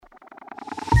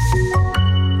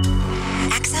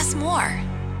us more.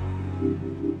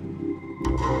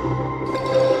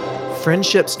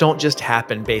 Friendships don't just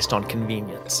happen based on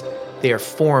convenience. They are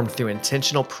formed through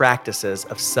intentional practices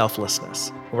of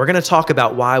selflessness. We're going to talk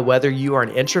about why, whether you are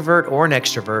an introvert or an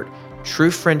extrovert,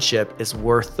 true friendship is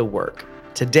worth the work.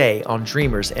 Today on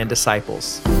Dreamers and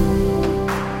Disciples.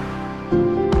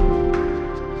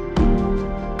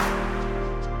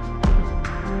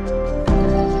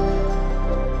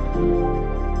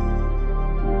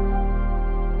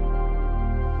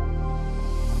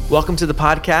 Welcome to the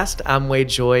podcast. I'm Wade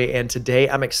Joy, and today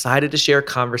I'm excited to share a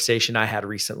conversation I had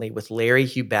recently with Larry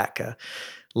Hubatka.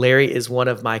 Larry is one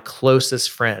of my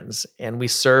closest friends, and we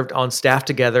served on staff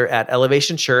together at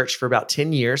Elevation Church for about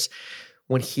 10 years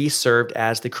when he served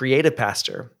as the creative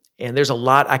pastor. And there's a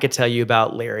lot I could tell you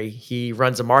about Larry. He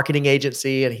runs a marketing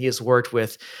agency, and he has worked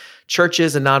with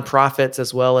churches and nonprofits,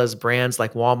 as well as brands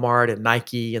like Walmart and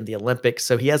Nike and the Olympics.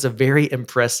 So he has a very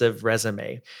impressive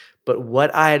resume. But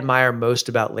what I admire most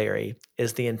about Larry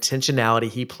is the intentionality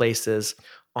he places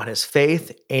on his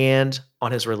faith and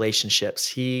on his relationships.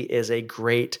 He is a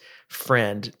great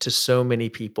friend to so many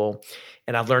people.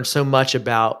 And I've learned so much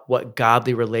about what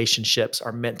godly relationships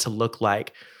are meant to look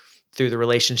like through the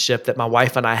relationship that my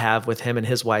wife and I have with him and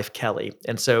his wife, Kelly.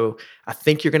 And so I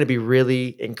think you're going to be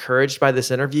really encouraged by this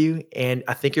interview. And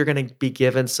I think you're going to be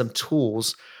given some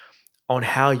tools on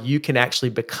how you can actually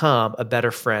become a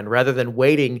better friend. Rather than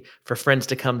waiting for friends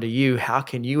to come to you, how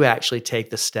can you actually take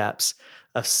the steps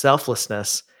of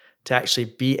selflessness to actually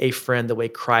be a friend the way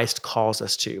Christ calls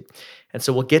us to? And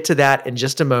so we'll get to that in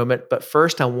just a moment. But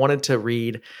first, I wanted to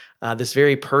read this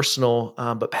very personal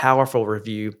but powerful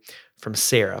review from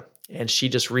Sarah. And she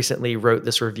just recently wrote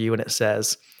this review, and it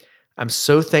says, "I'm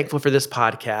so thankful for this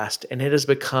podcast, and it has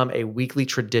become a weekly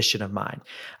tradition of mine.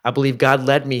 I believe God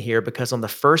led me here because on the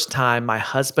first time my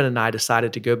husband and I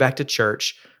decided to go back to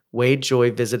church, Wade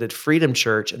Joy visited Freedom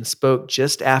Church and spoke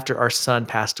just after our son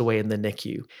passed away in the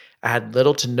NICU. I had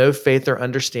little to no faith or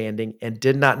understanding and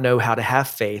did not know how to have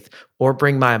faith or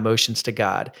bring my emotions to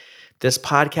God. This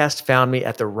podcast found me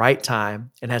at the right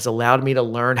time and has allowed me to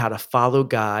learn how to follow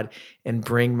God and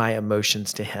bring my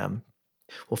emotions to Him."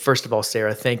 Well, first of all,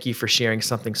 Sarah, thank you for sharing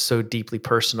something so deeply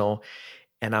personal,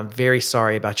 and I'm very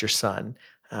sorry about your son.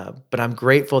 But I'm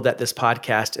grateful that this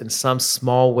podcast, in some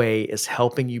small way, is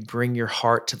helping you bring your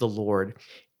heart to the Lord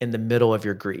in the middle of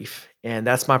your grief. And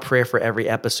that's my prayer for every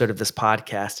episode of this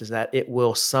podcast, is that it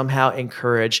will somehow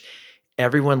encourage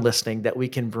everyone listening that we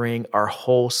can bring our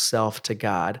whole self to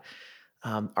God.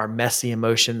 Our messy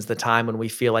emotions, the time when we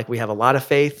feel like we have a lot of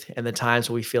faith, and the times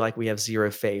when we feel like we have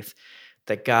zero faith,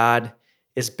 that God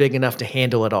is big enough to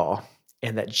handle it all,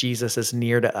 and that Jesus is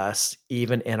near to us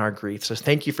even in our grief. So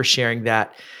thank you for sharing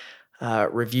that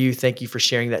review. Thank you for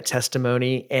sharing that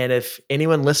testimony. And if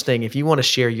anyone listening, if you want to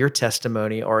share your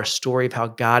testimony or a story of how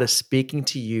God is speaking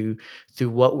to you through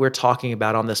what we're talking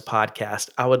about on this podcast,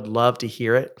 I would love to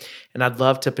hear it, and I'd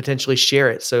love to potentially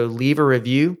share it. So leave a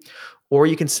review, or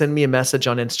you can send me a message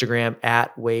on Instagram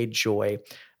at WadeJoy.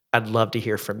 I'd love to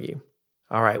hear from you.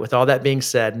 All right, with all that being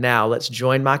said, now let's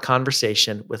join my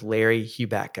conversation with Larry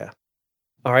Hubatka.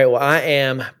 All right, well, I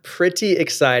am pretty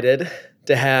excited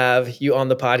to have you on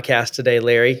the podcast today,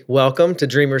 Larry. Welcome to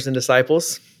Dreamers and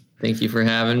Disciples. Thank you for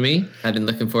having me. I've been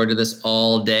looking forward to this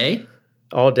all day.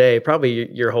 All day, probably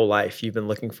your whole life. You've been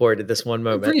looking forward to this one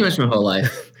moment. Pretty much my whole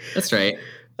life. That's right.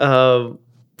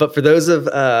 But for those of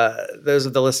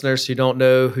the listeners who don't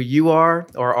know who you are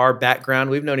or our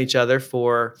background, we've known each other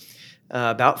for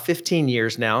about 15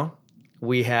 years now.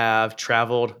 We have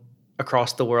traveled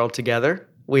across the world together.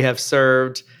 We have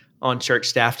served on church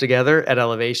staff together at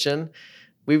Elevation.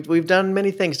 We've done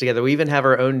many things together. We even have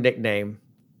our own nickname,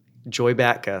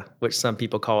 Joybatka, which some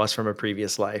people call us from a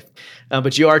previous life.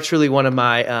 But you are truly one of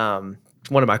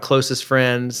my closest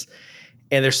friends.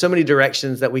 And there's so many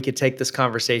directions that we could take this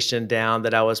conversation down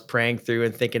that I was praying through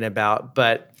and thinking about.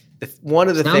 But one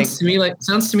of the things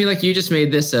sounds to me like you just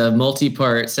made this a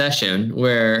multi-part session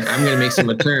where I'm going to make some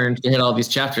return to hit all these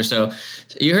chapters. So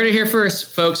you heard it here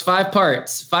first, folks. 5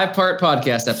 parts, 5-part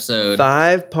podcast episode,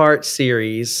 5-part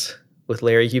series with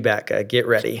Larry Hubatka. Get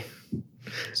ready.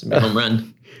 It's a home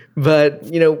run. But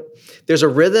there's a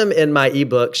rhythm in my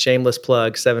ebook, shameless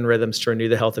plug, 7 Rhythms to Renew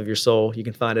the Health of Your Soul. You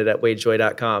can find it at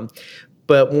wadejoy.com.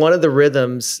 But one of the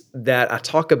rhythms that I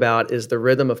talk about is the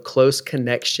rhythm of close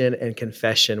connection and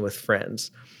confession with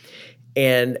friends.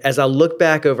 And as I look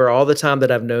back over all the time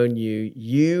that I've known you,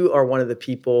 you are one of the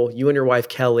people, you and your wife,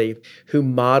 Kelly, who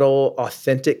model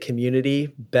authentic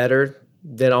community better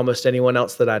than almost anyone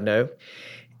else that I know.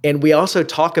 And we also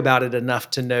talk about it enough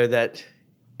to know that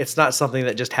it's not something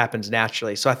that just happens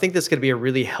naturally. So I think this could be a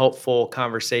really helpful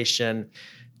conversation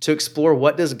to explore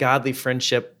what does godly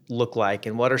friendship look like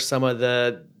and what are some of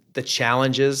the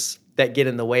challenges that get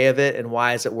in the way of it and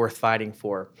why is it worth fighting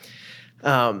for.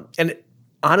 And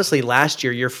honestly, last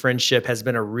year, your friendship has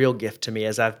been a real gift to me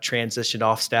as I've transitioned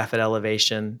off staff at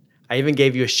Elevation. I even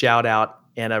gave you a shout out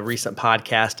in a recent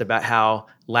podcast about how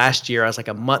last year I was like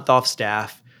a month off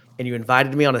staff and you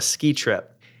invited me on a ski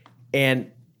trip.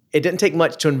 And it didn't take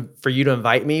much for you to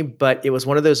invite me, but it was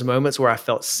one of those moments where I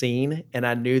felt seen and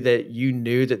I knew that you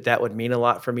knew that would mean a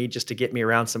lot for me just to get me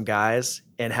around some guys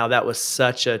and how that was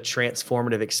such a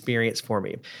transformative experience for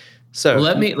me. So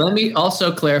let me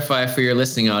also clarify for your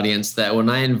listening audience that when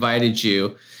I invited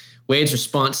you, Wade's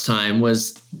response time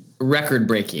was record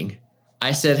breaking.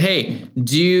 I said, "Hey,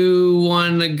 do you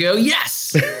want to go?"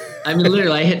 Yes. I mean,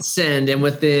 literally, I hit send, and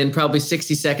within probably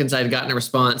 60 seconds, I'd gotten a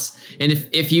response. And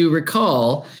if you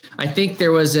recall, I think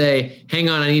there was a, "Hang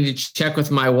on, I need to check with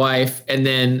my wife," and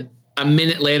then a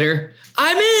minute later,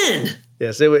 "I'm in."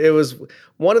 Yes, it was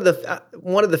one of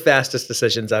the fastest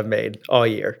decisions I've made all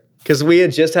year. Because we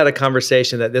had just had a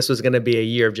conversation that this was going to be a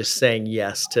year of just saying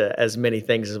yes to as many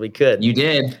things as we could. You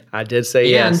did. I did say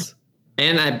yes.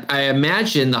 And I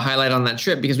imagine the highlight on that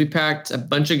trip, because we packed a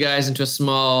bunch of guys into a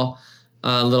small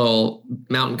little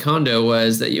mountain condo,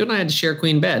 was that you and I had to share a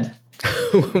queen bed.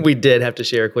 We did have to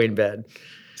share a queen bed.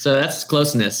 So that's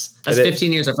closeness. That's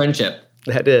 15 years of friendship.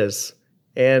 That is.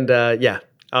 And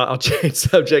I'll change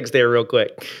subjects there real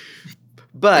quick.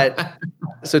 But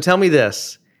so tell me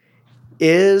this.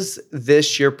 Is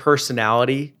this your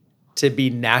personality to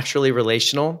be naturally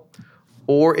relational,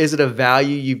 or is it a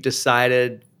value you've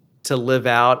decided to live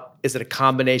out? Is it a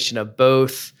combination of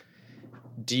both?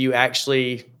 Do you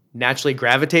actually naturally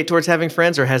gravitate towards having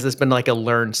friends, or has this been like a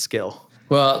learned skill?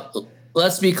 Well,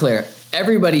 let's be clear.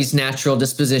 Everybody's natural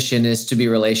disposition is to be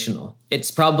relational.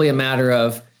 It's probably a matter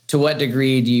of to what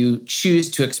degree do you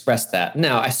choose to express that?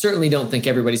 Now, I certainly don't think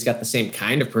everybody's got the same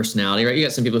kind of personality, right? You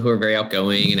got some people who are very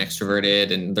outgoing and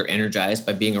extroverted, and they're energized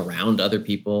by being around other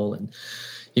people. And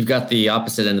you've got the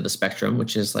opposite end of the spectrum,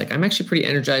 which is like, I'm actually pretty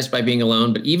energized by being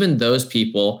alone. But even those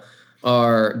people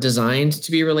are designed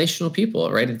to be relational people,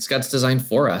 right? God's designed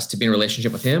for us to be in a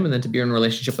relationship with him and then to be in a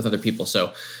relationship with other people.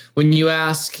 So when you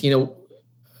ask,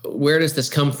 where does this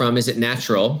come from? Is it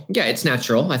natural? Yeah, it's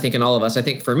natural. I think in all of us. I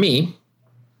think for me,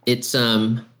 it's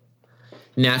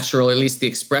natural, at least the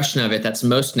expression of it that's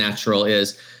most natural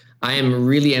is I am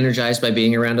really energized by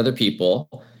being around other people.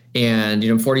 And,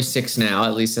 I'm 46 now,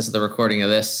 at least as of the recording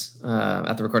of this,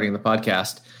 at the recording of the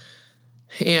podcast.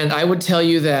 And I would tell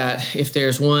you that if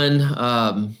there's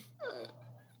one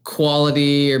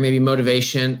quality or maybe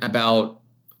motivation about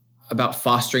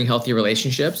fostering healthy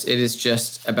relationships, it is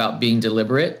just about being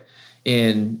deliberate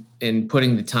in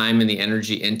putting the time and the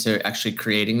energy into actually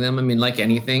creating them. I mean, like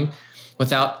anything,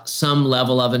 without some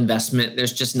level of investment,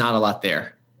 there's just not a lot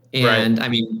there. And right. I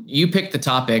mean, you pick the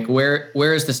topic. Where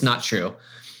is this not true?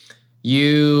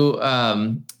 You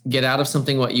get out of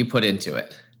something what you put into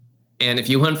it. And if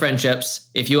you want friendships,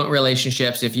 if you want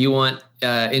relationships, if you want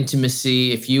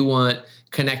intimacy, if you want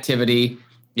connectivity,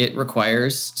 it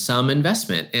requires some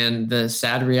investment. And the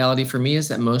sad reality for me is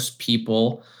that most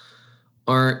people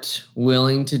aren't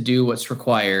willing to do what's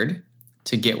required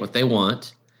to get what they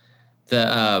want.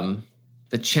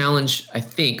 The challenge, I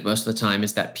think, most of the time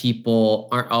is that people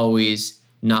aren't always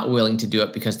not willing to do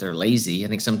it because they're lazy. I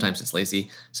think sometimes it's lazy.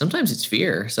 Sometimes it's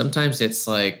fear. Sometimes it's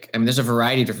like, there's a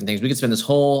variety of different things. We could spend this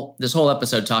whole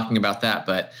episode talking about that,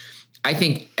 but I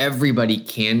think everybody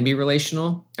can be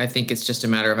relational. I think it's just a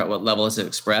matter of at what level is it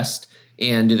expressed,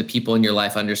 and do the people in your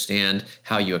life understand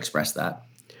how you express that?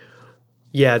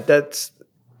 Yeah, that's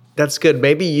good.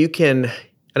 Maybe you can,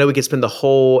 I know we could spend the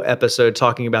whole episode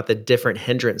talking about the different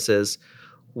hindrances.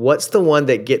 What's the one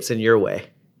that gets in your way?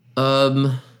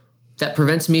 That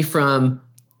prevents me from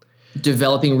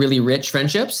developing really rich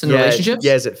friendships and relationships?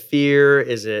 Yeah, is it fear?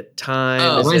 Is it time?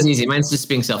 Oh, mine's easy. Mine's just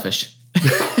being selfish.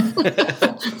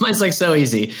 Mine's like so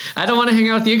easy. I don't want to hang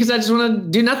out with you because I just want to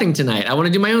do nothing tonight. I want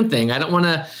to do my own thing. I don't want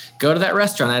to go to that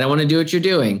restaurant. I don't want to do what you're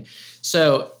doing.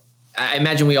 So I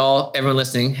imagine everyone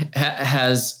listening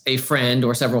has a friend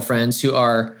or several friends who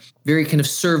are very kind of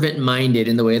servant-minded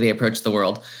in the way they approach the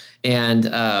world. And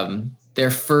their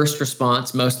first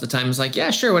response most of the time is like,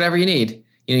 yeah, sure, whatever you need.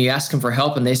 You ask them for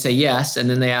help and they say yes. And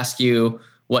then they ask you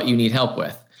what you need help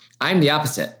with. I'm the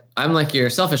opposite. I'm like your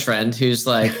selfish friend who's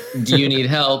like, do you need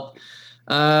help?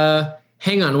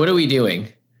 Hang on, what are we doing?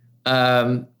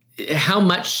 How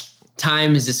much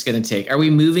time is this going to take? Are we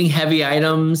moving heavy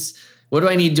items? What do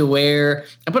I need to wear?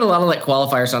 I put a lot of like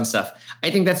qualifiers on stuff.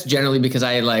 I think that's generally because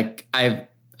I'm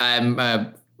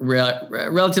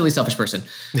relatively selfish person.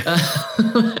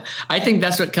 I think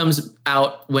that's what comes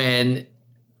out when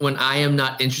I am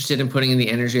not interested in putting in the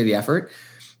energy or the effort,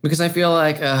 because I feel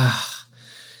like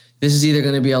this is either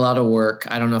going to be a lot of work.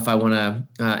 I don't know if I want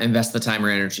to invest the time or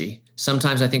energy.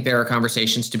 Sometimes I think there are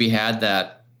conversations to be had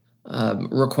that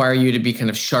require you to be kind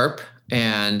of sharp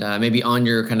and maybe on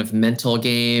your kind of mental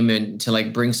game and to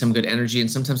like bring some good energy. And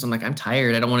sometimes I'm like, I'm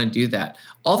tired. I don't want to do that.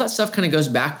 All that stuff kind of goes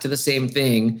back to the same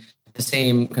thing, the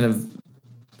same kind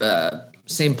of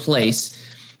same place.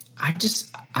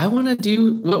 I want to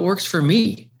do what works for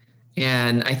me.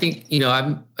 And I think,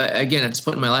 I'm again, at this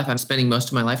point in my life, I'm spending most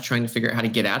of my life trying to figure out how to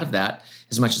get out of that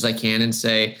as much as I can and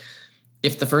say,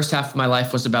 if the first half of my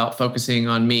life was about focusing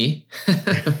on me,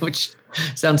 which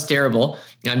sounds terrible,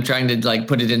 I'm trying to like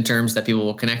put it in terms that people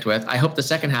will connect with. I hope the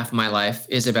second half of my life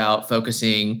is about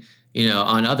focusing,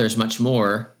 on others much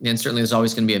more. And certainly there's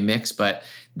always going to be a mix, but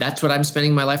that's what I'm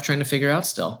spending my life trying to figure out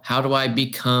still. How do I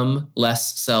become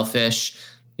less selfish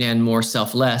and more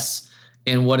selfless?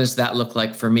 And what does that look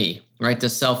like for me, right?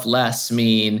 Does selfless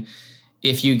mean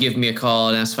if you give me a call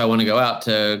and ask if I want to go out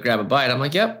to grab a bite, I'm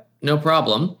like, yep, no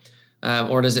problem.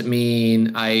 Or does it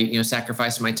mean I,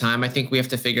 sacrifice my time? I think we have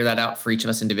to figure that out for each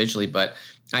of us individually, but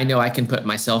I know I can put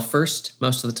myself first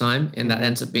most of the time, and that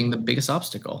ends up being the biggest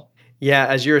obstacle. Yeah,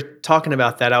 as you're talking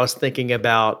about that, I was thinking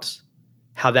about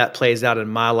how that plays out in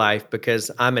my life because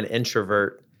I'm an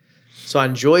introvert. So I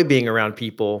enjoy being around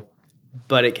people,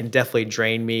 but it can definitely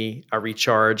drain me. I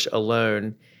recharge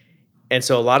alone. And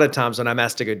so a lot of times when I'm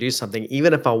asked to go do something,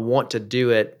 even if I want to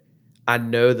do it, I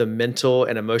know the mental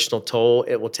and emotional toll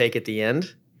it will take at the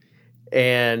end.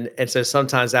 And so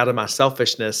sometimes out of my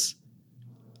selfishness,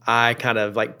 I kind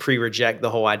of like pre-reject the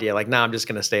whole idea. Like, nah, I'm just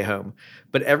going to stay home.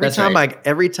 But every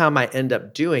time I end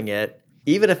up doing it,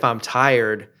 even if I'm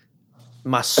tired,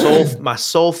 my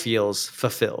soul feels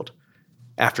fulfilled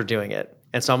after doing it.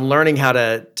 And so I'm learning how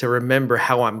to remember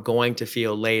how I'm going to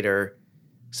feel later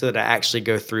so that I actually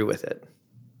go through with it.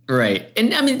 Right.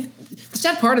 And I mean, the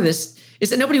sad part of this is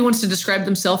that nobody wants to describe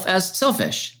themselves as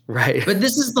selfish. Right. But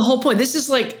this is the whole point. This is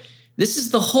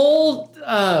the whole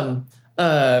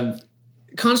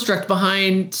construct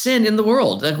behind sin in the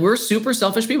world. Like, we're super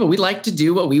selfish people. We like to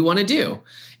do what we want to do.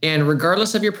 And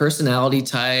regardless of your personality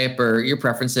type or your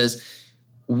preferences,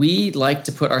 we like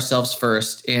to put ourselves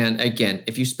first. And again,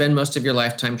 if you spend most of your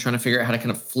lifetime trying to figure out how to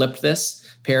kind of flip this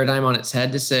paradigm on its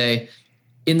head to say,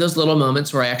 in those little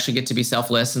moments where I actually get to be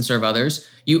selfless and serve others,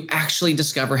 you actually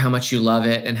discover how much you love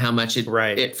it and how much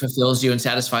it fulfills you and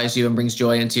satisfies you and brings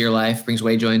joy into your life, brings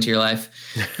way joy into your life.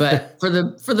 But for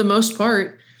the most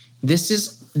part, this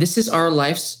is our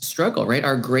life's struggle, right?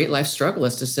 Our great life struggle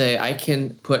is to say, I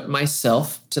can put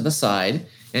myself to the side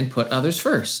and put others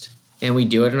first. And we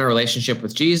do it in our relationship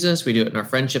with Jesus. We do it in our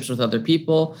friendships with other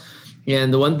people.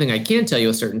 And the one thing I can tell you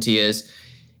with certainty is,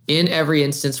 in every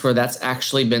instance where that's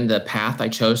actually been the path I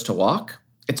chose to walk,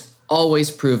 it's always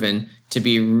proven to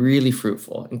be really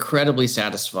fruitful, incredibly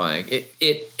satisfying.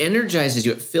 It energizes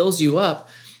you. It fills you up.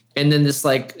 And then this,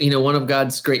 one of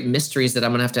God's great mysteries that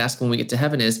I'm going to have to ask when we get to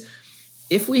heaven is,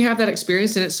 if we have that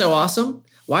experience and it's so awesome,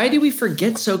 why do we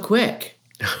forget so quick?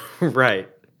 Right.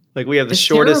 Like we have the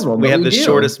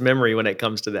shortest memory when it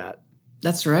comes to that.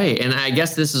 That's right. And I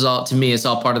guess this is all, to me, it's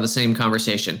all part of the same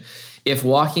conversation. If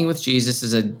walking with Jesus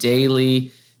is a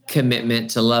daily commitment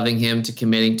to loving him, to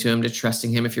committing to him, to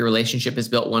trusting him, if your relationship is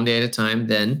built one day at a time,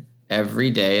 then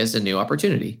every day is a new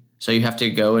opportunity. So you have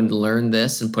to go and learn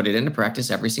this and put it into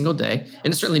practice every single day.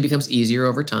 And it certainly becomes easier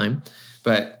over time.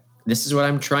 But this is what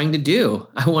I'm trying to do.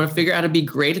 I want to figure out how to be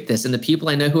great at this. And the people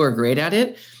I know who are great at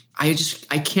it, I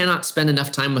cannot spend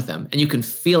enough time with them. And you can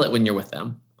feel it when you're with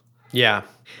them. Yeah,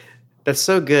 that's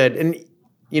so good. And,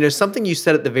 something you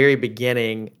said at the very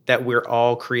beginning, that we're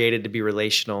all created to be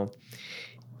relational.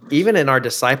 Even in our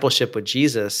discipleship with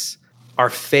Jesus, our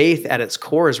faith at its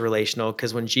core is relational,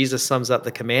 because when Jesus sums up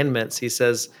the commandments, he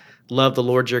says, love the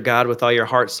Lord your God with all your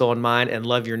heart, soul, and mind, and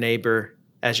love your neighbor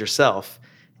as yourself.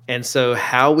 And so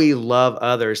how we love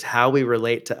others, how we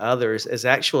relate to others is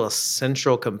actually a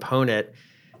central component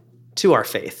to our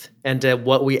faith and to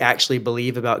what we actually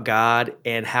believe about God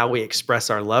and how we express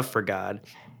our love for God.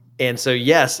 And so,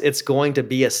 yes, it's going to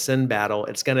be a sin battle.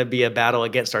 It's going to be a battle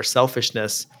against our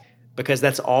selfishness, because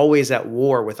that's always at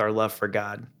war with our love for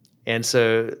God. And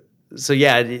so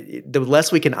yeah, the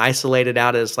less we can isolate it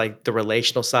out as like the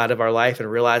relational side of our life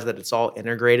and realize that it's all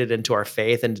integrated into our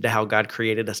faith and into how God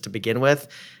created us to begin with,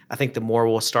 I think the more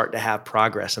we'll start to have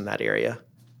progress in that area.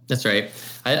 That's right.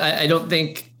 I don't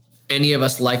think any of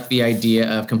us like the idea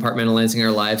of compartmentalizing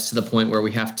our lives to the point where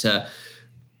we have to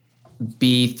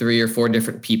be 3 or 4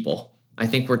 different people. I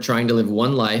think we're trying to live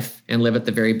one life and live it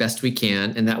the very best we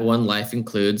can. And that one life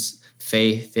includes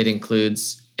faith. It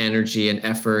includes energy and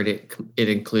effort. It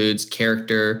includes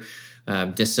character,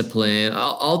 discipline.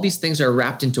 All these things are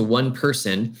wrapped into one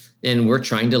person, and we're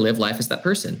trying to live life as that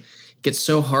person. It gets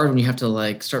so hard when you have to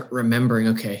like start remembering,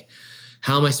 okay,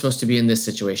 how am I supposed to be in this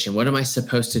situation? What am I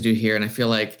supposed to do here? And I feel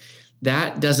like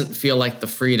that doesn't feel like the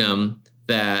freedom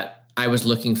that I was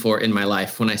looking for in my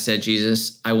life when I said,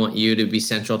 Jesus, I want you to be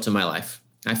central to my life.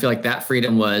 I feel like that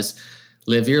freedom was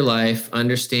live your life,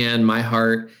 understand my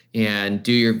heart, and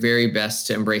do your very best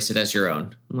to embrace it as your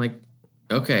own. I'm like,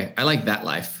 okay, I like that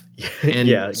life. And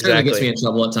Yeah, it certainly gets exactly. me in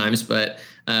trouble at times, but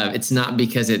it's not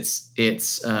because it'll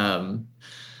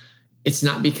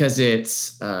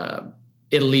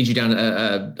lead you down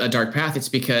a dark path. It's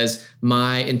because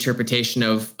my interpretation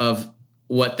of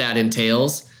what that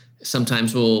entails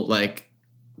sometimes will like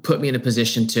put me in a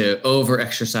position to over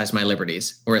exercise my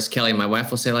liberties. Whereas Kelly, my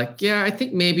wife, will say like, yeah, I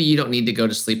think maybe you don't need to go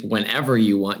to sleep whenever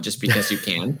you want just because you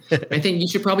can. I think you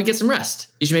should probably get some rest.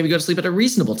 You should maybe go to sleep at a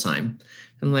reasonable time.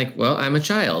 I'm like, well, I'm a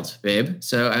child, babe.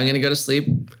 So I'm going to go to sleep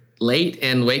late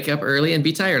and wake up early and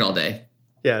be tired all day.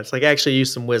 Yeah, it's like actually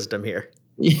use some wisdom here.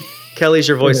 Kelly's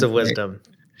your voice of wisdom.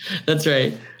 That's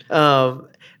right.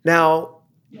 Now,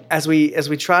 as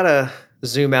we try to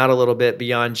zoom out a little bit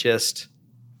beyond just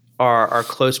our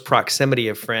close proximity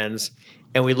of friends,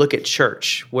 and we look at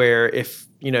church, where if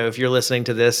you're listening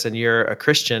to this and you're a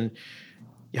Christian,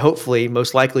 hopefully,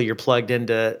 most likely you're plugged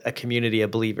into a community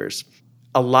of believers.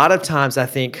 A lot of times I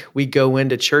think we go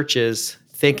into churches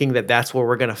thinking that that's where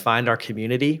we're going to find our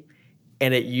community.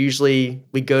 And it usually,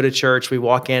 we go to church, we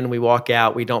walk in, we walk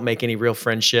out, we don't make any real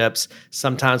friendships.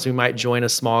 Sometimes we might join a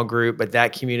small group, but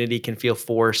that community can feel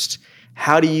forced.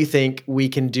 How do you think we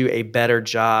can do a better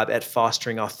job at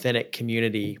fostering authentic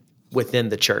community within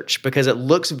the church? Because it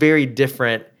looks very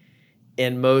different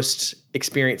in most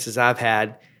experiences I've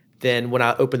had than when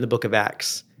I open the book of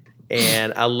Acts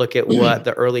and I look at what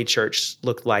the early church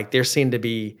looked like. There seemed to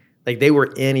be, like, they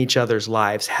were in each other's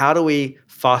lives. How do we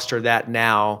foster that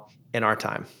now in our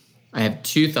time? I have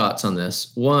two thoughts on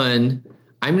this. One,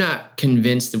 I'm not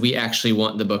convinced that we actually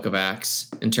want the book of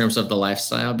Acts in terms of the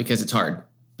lifestyle because it's hard.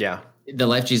 Yeah. The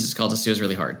life Jesus called us to is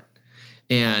really hard.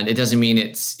 And it doesn't mean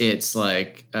it's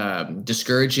like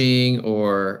discouraging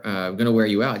or going to wear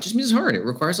you out. It just means it's hard. It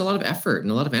requires a lot of effort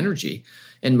and a lot of energy.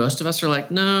 And most of us are like,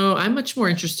 no, I'm much more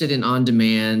interested in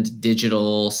on-demand,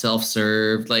 digital,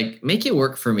 self-serve, like make it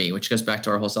work for me, which goes back to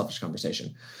our whole selfish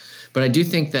conversation. But I do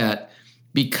think that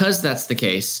because that's the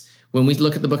case, when we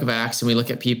look at the book of Acts and we look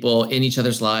at people in each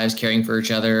other's lives, caring for each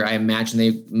other, I imagine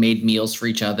they made meals for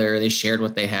each other. They shared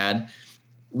what they had.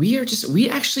 We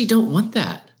actually don't want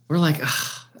that. We're like,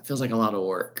 that feels like a lot of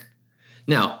work.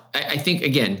 Now, I think,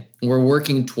 again, we're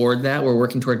working toward that. We're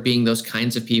working toward being those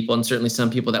kinds of people. And certainly some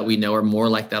people that we know are more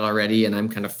like that already. And I'm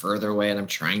kind of further away and I'm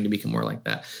trying to become more like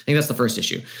that. I think that's the first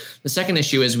issue. The second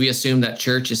issue is we assume that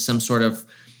church is some sort of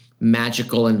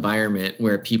magical environment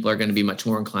where people are going to be much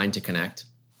more inclined to connect.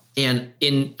 And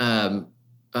in a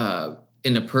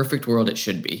perfect world, it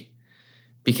should be.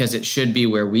 Because it should be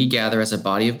where we gather as a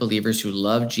body of believers who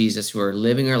love Jesus, who are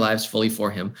living our lives fully for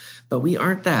him. But we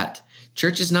aren't that.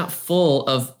 Church is not full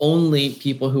of only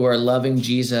people who are loving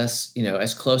Jesus,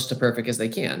 as close to perfect as they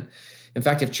can. In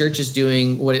fact, if church is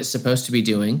doing what it's supposed to be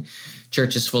doing,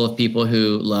 church is full of people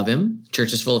who love him.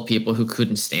 Church is full of people who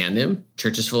couldn't stand him.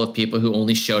 Church is full of people who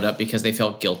only showed up because they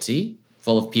felt guilty.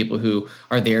 Full of people who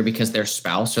are there because their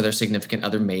spouse or their significant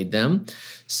other made them.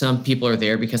 Some people are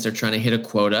there because they're trying to hit a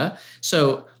quota.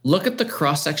 So look at the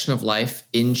cross-section of life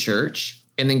in church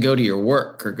and then go to your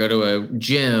work or go to a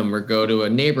gym or go to a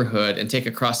neighborhood and take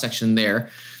a cross-section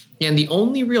there. And the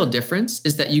only real difference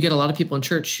is that you get a lot of people in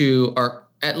church who are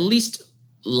at least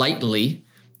lightly,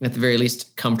 at the very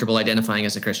least, comfortable identifying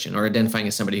as a Christian or identifying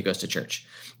as somebody who goes to church.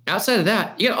 Outside of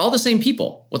that, you get all the same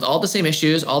people with all the same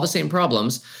issues, all the same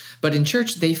problems. But in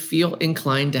church, they feel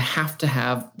inclined to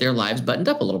have their lives buttoned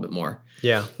up a little bit more.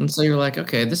 Yeah. And so you're like,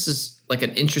 okay, this is like an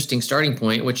interesting starting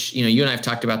point, which, you and I have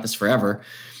talked about this forever.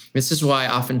 This is why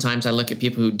oftentimes I look at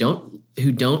people who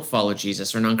don't follow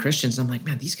Jesus or non-Christians. And I'm like,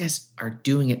 man, these guys are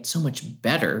doing it so much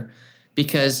better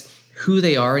because who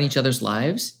they are in each other's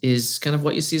lives is kind of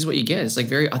what you see is what you get. It's like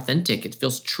very authentic. It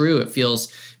feels true. It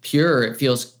feels pure. It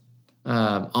feels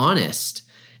honest.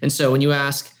 And so when you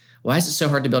ask, why is it so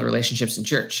hard to build relationships in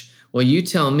church? Well, you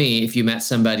tell me if you met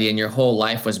somebody and your whole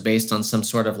life was based on some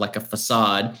sort of like a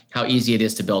facade, how easy it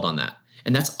is to build on that.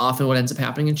 And that's often what ends up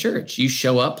happening in church. You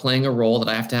show up playing a role that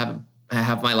I have to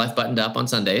have my life buttoned up on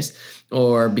Sundays,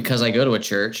 or because I go to a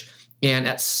church. And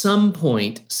at some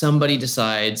point, somebody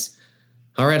decides,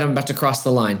 all right, I'm about to cross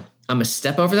the line. I'm going to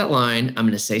step over that line. I'm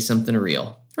going to say something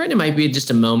real. Right? It might be just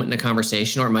a moment in a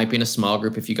conversation, or it might be in a small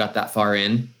group if you got that far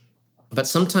in. But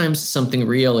sometimes something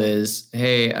real is,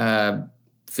 hey,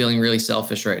 feeling really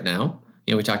selfish right now.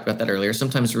 We talked about that earlier.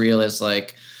 Sometimes real is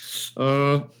like,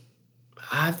 I'm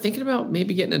thinking about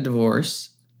maybe getting a divorce.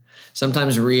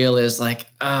 Sometimes real is like,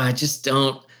 I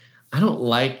don't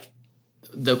like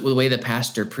the way the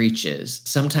pastor preaches.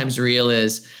 Sometimes real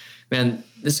is, man,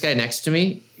 this guy next to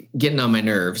me getting on my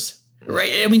nerves.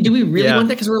 Right? I mean, do we really want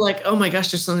that? Because we're like, oh my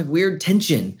gosh, there's some weird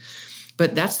tension.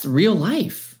 But that's the real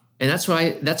life. And that's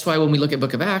why when we look at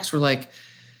Book of Acts, we're like,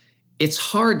 it's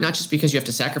hard, not just because you have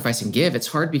to sacrifice and give. It's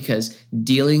hard because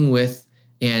dealing with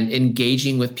and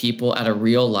engaging with people at a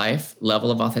real life level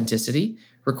of authenticity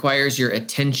requires your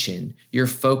attention, your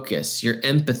focus, your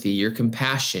empathy, your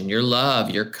compassion, your love,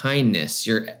 your kindness,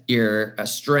 your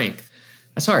strength.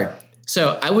 That's hard.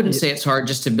 So I wouldn't say it's hard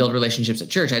just to build relationships at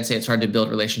church. I'd say it's hard to build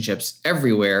relationships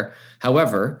everywhere.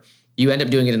 However, you end up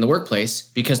doing it in the workplace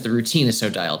because the routine is so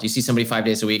dialed. You see somebody 5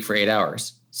 days a week for 8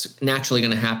 hours. It's naturally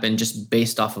going to happen just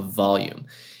based off of volume.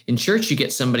 In church, you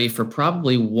get somebody for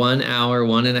probably 1 hour,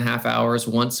 1.5 hours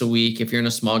once a week. If you're in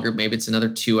a small group, maybe it's another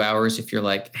 2 hours if you're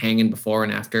like hanging before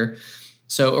and after.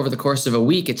 So over the course of a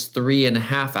week, it's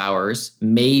 3.5 hours,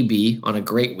 maybe on a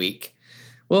great week.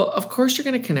 Well, of course, you're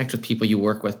going to connect with people you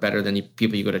work with better than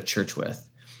people you go to church with,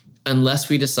 unless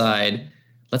we decide,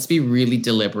 let's be really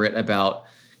deliberate about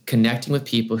connecting with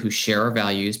people who share our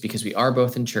values, because we are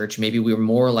both in church. Maybe we're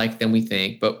more alike than we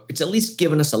think, but it's at least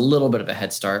given us a little bit of a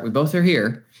head start. We both are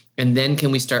here. And then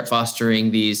can we start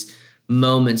fostering these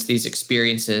moments, these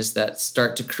experiences that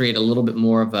start to create a little bit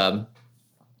more of a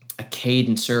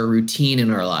cadence or a routine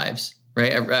in our lives,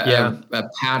 right? A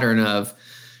pattern of,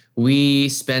 we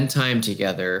spend time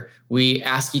together. We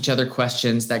ask each other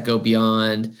questions that go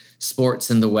beyond sports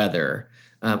and the weather,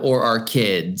 or our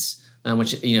kids,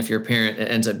 which, if you're a parent,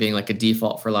 it ends up being like a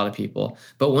default for a lot of people.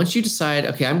 But once you decide,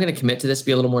 okay, I'm going to commit to this,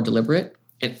 be a little more deliberate,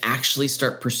 and actually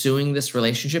start pursuing this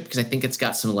relationship, because I think it's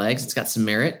got some legs, it's got some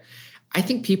merit, I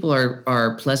think people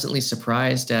are pleasantly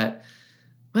surprised at,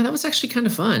 well, that was actually kind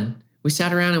of fun. We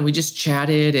sat around and we just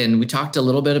chatted and we talked a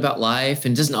little bit about life,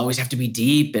 and it doesn't always have to be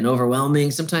deep and overwhelming.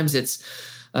 Sometimes it's,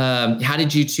 how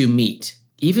did you two meet?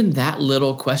 Even that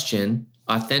little question,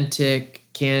 authentic,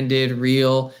 candid,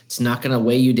 real, it's not going to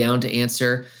weigh you down to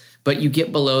answer, but you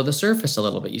get below the surface a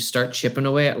little bit. You start chipping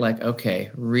away at like,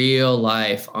 okay, real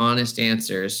life, honest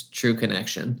answers, true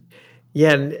connection.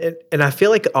 Yeah. And I feel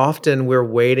like often we're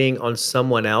waiting on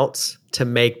someone else to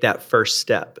make that first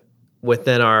step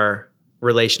within our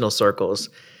relational circles.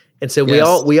 And so we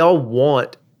all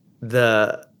want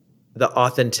the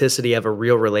authenticity of a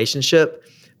real relationship,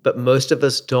 but most of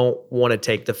us don't want to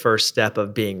take the first step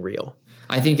of being real.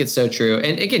 I think it's so true.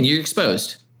 And again, you're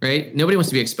exposed, right? Nobody wants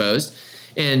to be exposed.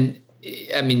 And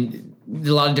I mean, there's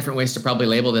a lot of different ways to probably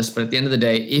label this, but at the end of the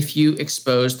day, if you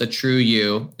expose the true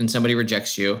you and somebody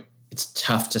rejects you, it's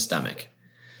tough to stomach.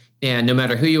 And no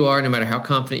matter who you are, no matter how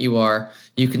confident you are,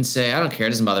 you can say, I don't care,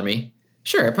 it doesn't bother me.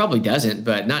 Sure, it probably doesn't,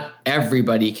 but not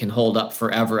everybody can hold up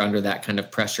forever under that kind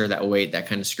of pressure, that weight, that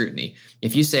kind of scrutiny.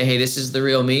 If you say, hey, this is the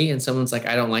real me, and someone's like,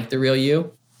 I don't like the real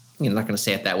you, I'm not going to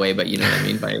say it that way, but you know what I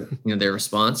mean by their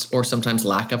response, or sometimes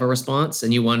lack of a response,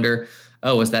 and you wonder,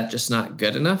 oh, was that just not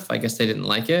good enough? I guess they didn't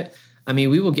like it. I mean,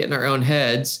 we will get in our own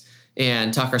heads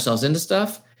and talk ourselves into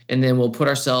stuff, and then we'll put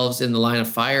ourselves in the line of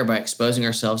fire by exposing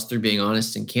ourselves through being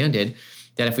honest and candid,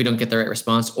 that if we don't get the right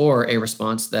response, or a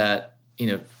response that,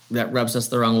 that rubs us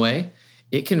the wrong way,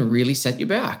 it can really set you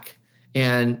back.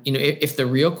 And, if the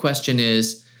real question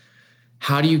is,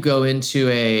 how do you go into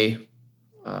a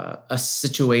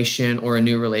situation or a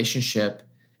new relationship,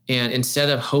 and instead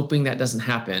of hoping that doesn't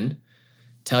happen,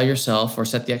 tell yourself or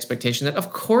set the expectation that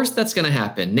of course that's going to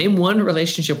happen. Name one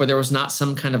relationship where there was not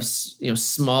some kind of,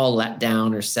 small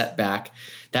letdown or setback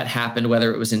that happened,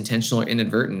 whether it was intentional or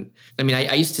inadvertent. I mean,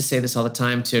 I used to say this all the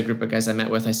time to a group of guys I met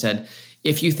with. I said,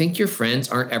 if you think your friends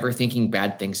aren't ever thinking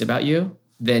bad things about you,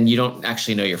 then you don't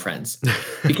actually know your friends,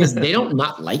 because they don't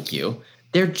not like you.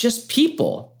 They're just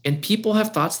people, and people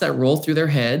have thoughts that roll through their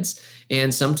heads.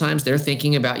 And sometimes they're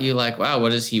thinking about you like, wow,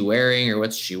 what is he wearing? Or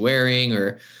what's she wearing?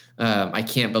 Or I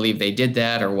can't believe they did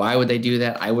that. Or why would they do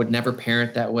that? I would never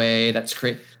parent that way. That's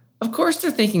crazy. Of course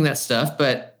they're thinking that stuff,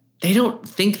 but they don't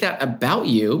think that about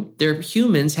you. They're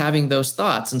humans having those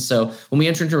thoughts. And so when we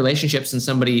enter into relationships and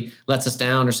somebody lets us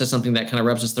down or says something that kind of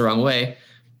rubs us the wrong way,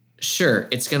 sure,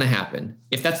 it's going to happen.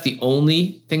 If that's the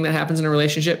only thing that happens in a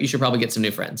relationship, you should probably get some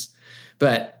new friends.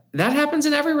 But that happens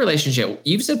in every relationship.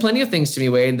 You've said plenty of things to me,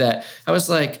 Wade, that I was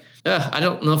like, I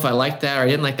don't know if I liked that, or I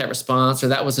didn't like that response, or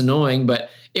that was annoying, but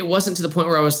it wasn't to the point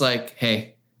where I was like,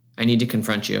 hey, I need to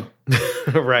confront you.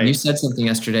 Right. You said something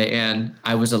yesterday and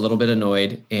I was a little bit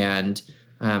annoyed and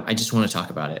I just want to talk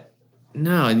about it.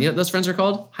 No, you know what those friends are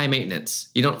called? High maintenance.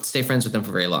 You don't stay friends with them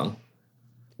for very long.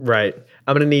 Right.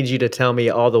 I'm going to need you to tell me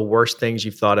all the worst things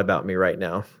you've thought about me right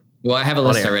now Well, I have a on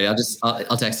list air. already.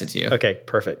 I'll text it to you. Okay,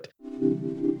 perfect.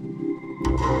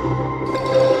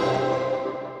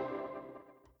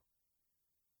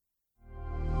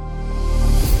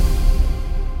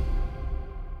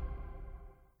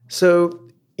 So,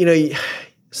 they're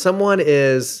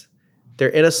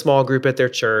in a small group at their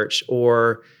church,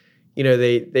 or,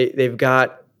 they've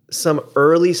got some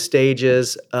early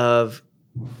stages of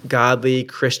godly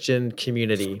Christian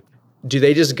community. Do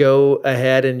they just go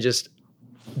ahead and just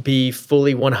be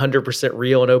fully 100%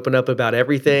 real and open up about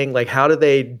everything? Like, how do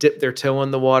they dip their toe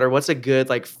in the water? What's a good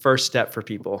first step for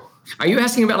people? Are you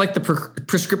asking about like the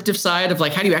prescriptive side of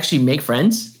like, how do you actually make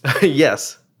friends?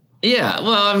 Yes. Yeah.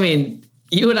 Well, I mean,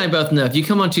 you and I both know if you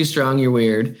come on too strong, you're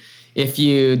weird. If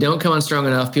you don't come on strong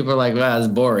enough, people are like, wow,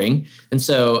 that's boring. And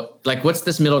so like, what's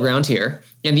this middle ground here?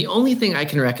 And the only thing I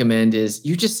can recommend is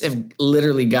you just have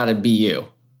literally got to be you,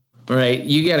 right?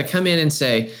 You got to come in and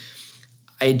say,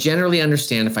 I generally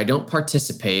understand if I don't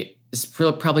participate, there's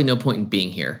probably no point in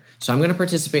being here. So I'm going to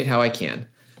participate how I can.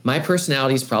 My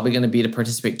personality is probably going to be to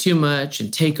participate too much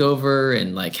and take over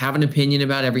and like have an opinion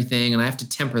about everything. And I have to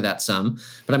temper that some,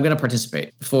 but I'm going to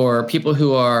participate. For people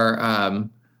who are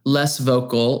less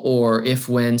vocal, or if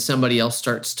when somebody else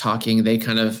starts talking, they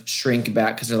kind of shrink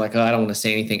back because they're like, oh, I don't want to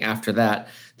say anything after that.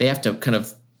 They have to kind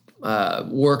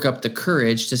of work up the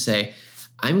courage to say,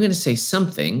 I'm going to say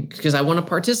something because I want to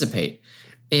participate.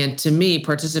 And to me,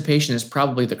 participation is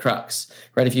probably the crux,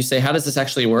 right? If you say, how does this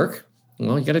actually work?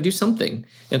 Well, you got to do something.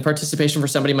 And participation for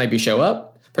somebody might be show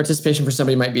up. Participation for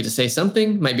somebody might be to say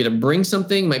something, might be to bring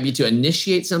something, might be to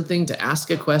initiate something, to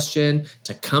ask a question,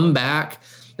 to come back.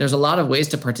 There's a lot of ways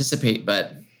to participate,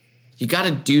 but you got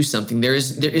to do something. There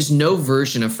is no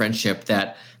version of friendship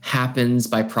that happens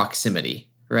by proximity,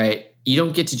 right? You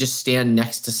don't get to just stand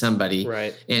next to somebody,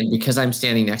 right, and because I'm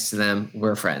standing next to them,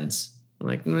 we're friends. I'm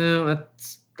like, no,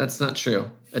 that's not true.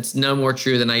 It's no more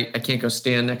true than I can't go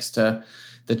stand next to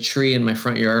the tree in my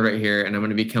front yard right here, and I'm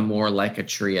going to become more like a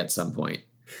tree at some point.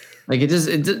 Like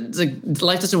it's like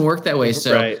life doesn't work that way.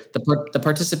 So right. the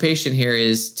participation here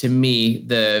is, to me,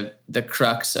 the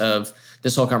crux of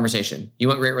this whole conversation. You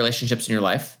want great relationships in your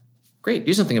life? Great,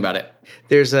 do something about it.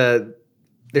 There's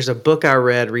a book I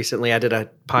read recently. I did a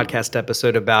podcast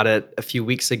episode about it a few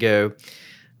weeks ago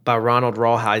by Ronald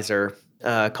Rawheiser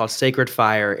called Sacred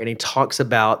Fire, and he talks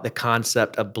about the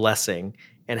concept of blessing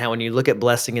and how when you look at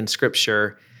blessing in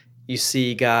Scripture, you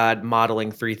see God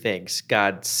modeling three things.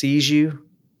 God sees you,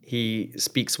 He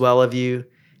speaks well of you,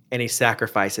 and He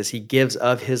sacrifices. He gives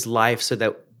of His life so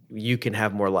that you can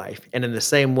have more life. And in the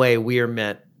same way, we are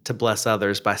meant to bless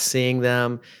others by seeing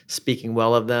them, speaking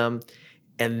well of them,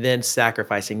 and then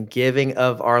sacrificing, giving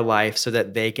of our life so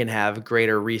that they can have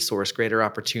greater resource, greater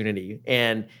opportunity.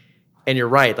 And you're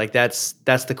right, like that's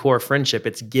the core of friendship.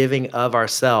 It's giving of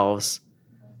ourselves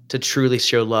to truly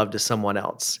show love to someone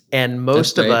else. And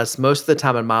most of the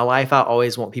time in my life, I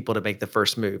always want people to make the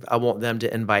first move. I want them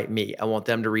to invite me. I want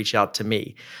them to reach out to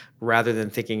me rather than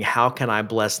thinking, how can I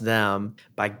bless them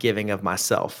by giving of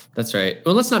myself? That's right.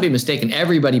 Well, let's not be mistaken.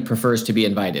 Everybody prefers to be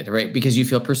invited, right? Because you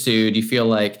feel pursued. You feel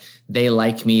like they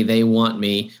like me, they want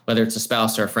me, whether it's a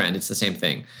spouse or a friend, it's the same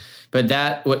thing. But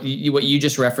that what you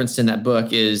just referenced in that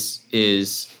book is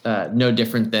no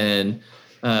different than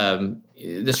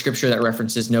the scripture that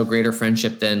references no greater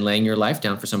friendship than laying your life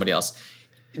down for somebody else.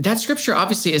 That scripture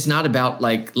obviously is not about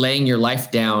like laying your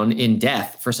life down in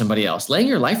death for somebody else. Laying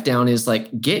your life down is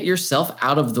like get yourself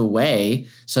out of the way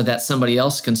so that somebody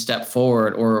else can step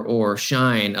forward or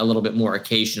shine a little bit more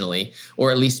occasionally,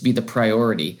 or at least be the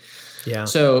priority. Yeah.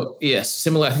 So yes,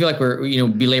 similar. I feel like we're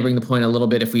belaboring the point a little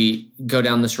bit if we go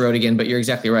down this road again, but you're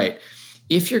exactly right.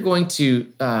 If you're going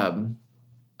to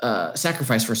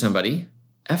sacrifice for somebody,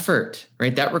 effort,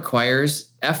 right? That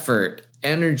requires effort,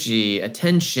 energy,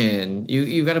 attention.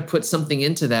 You got to put something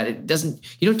into that.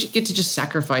 You don't get to just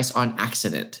sacrifice on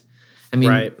accident. I mean,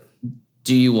 right.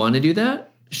 Do you want to do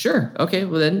that? Sure. Okay.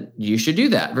 Well, then you should do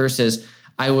that versus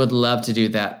I would love to do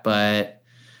that, but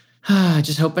I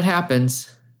just hope it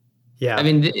happens. Yeah. I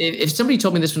mean, if somebody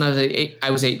told me this when I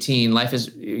was 18, life is,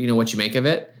 what you make of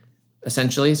it.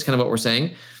 Essentially, it's kind of what we're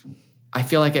saying. I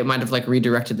feel like it might have like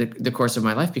redirected the course of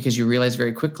my life, because you realize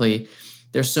very quickly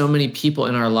there's so many people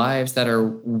in our lives that are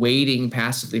waiting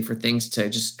passively for things to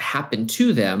just happen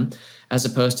to them, as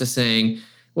opposed to saying,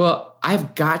 Well,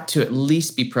 I've got to at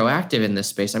least be proactive in this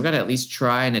space. I've got to at least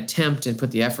try and attempt and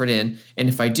put the effort in. And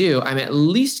if I do, I'm at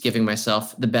least giving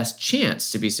myself the best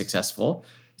chance to be successful.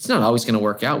 It's not always going to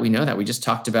work out. We know that. We just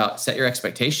talked about set your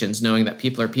expectations, knowing that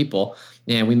people are people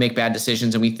and we make bad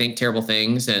decisions and we think terrible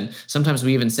things. And sometimes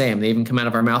we even say them. They even come out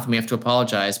of our mouth and we have to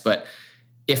apologize. But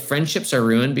if friendships are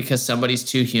ruined because somebody's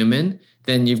too human,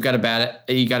 then you got a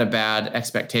bad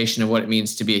expectation of what it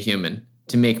means to be a human,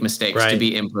 to make mistakes, to Right.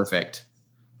 be imperfect.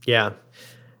 Yeah,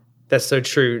 that's so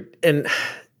true. And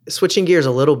switching gears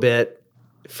a little bit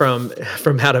from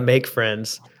how to make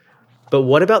friends, but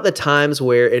what about the times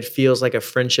where it feels like a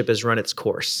friendship has run its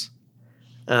course?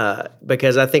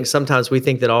 Because I think sometimes we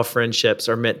think that all friendships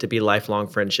are meant to be lifelong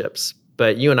friendships,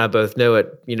 but you and I both know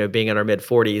it. Being in our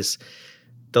mid-40s,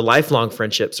 the lifelong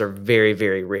friendships are very,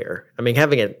 very rare. I mean,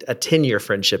 having a 10-year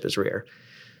friendship is rare.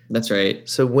 That's right.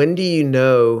 So when do you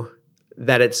know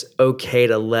that it's okay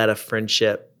to let a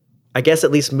friendship, I guess,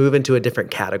 at least move into a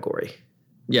different category?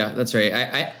 Yeah, that's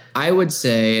right. I would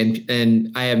say,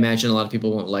 and I imagine a lot of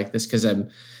people won't like this because I'm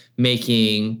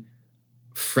making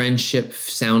friendship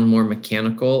sound more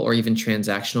mechanical or even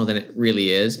transactional than it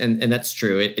really is. And that's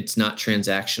true. It's not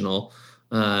transactional.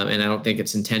 And I don't think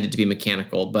it's intended to be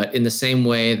mechanical. But in the same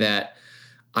way that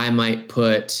I might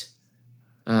put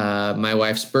my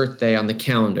wife's birthday on the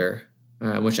calendar,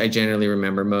 which I generally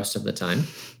remember most of the time,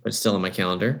 but it's still on my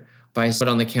calendar. If I put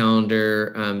on the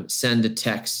calendar, send a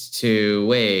text to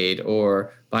Wade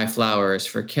or buy flowers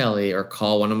for Kelly or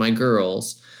call one of my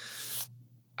girls,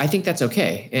 I think that's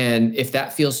okay. And if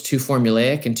that feels too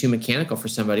formulaic and too mechanical for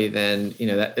somebody, then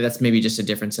that's maybe just a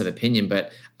difference of opinion.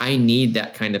 But I need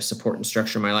that kind of support and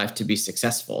structure in my life to be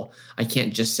successful. I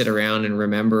can't just sit around and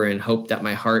remember and hope that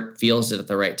my heart feels it at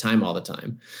the right time all the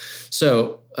time.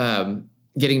 So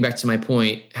getting back to my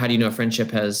point, how do you know a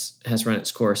friendship has run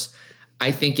its course?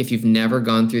 I think if you've never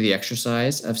gone through the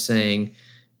exercise of saying,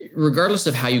 regardless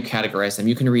of how you categorize them,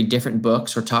 you can read different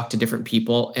books or talk to different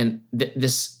people, and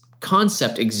this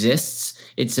concept exists.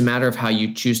 It's a matter of how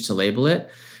you choose to label it.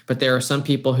 But there are some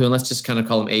people who, and let's just kind of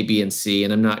call them A, B, and C,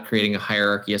 and I'm not creating a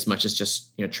hierarchy as much as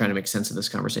just trying to make sense of this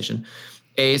conversation.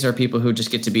 A's are people who just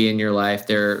get to be in your life.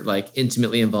 They're like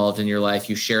intimately involved in your life.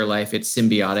 You share life. It's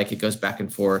symbiotic. It goes back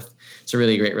and forth. It's a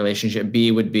really great relationship.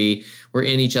 B would be we're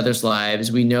in each other's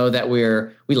lives. We know that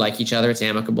we like each other. It's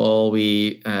amicable.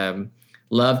 We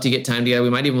love to get time together. We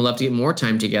might even love to get more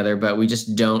time together, but we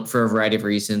just don't for a variety of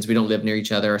reasons. We don't live near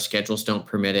each other. Our schedules don't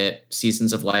permit it.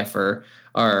 Seasons of life are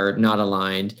not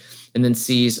aligned. And then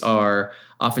C's are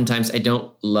oftentimes I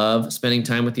don't love spending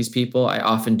time with these people. I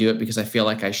often do it because I feel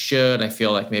like I should. I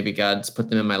feel like maybe God's put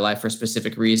them in my life for a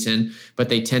specific reason, but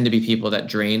they tend to be people that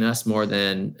drain us more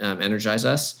than energize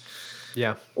us.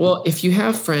 Yeah. Well, if you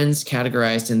have friends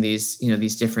categorized in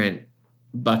these different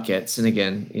buckets, and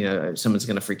again, someone's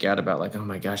going to freak out about like, oh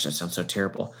my gosh, that sounds so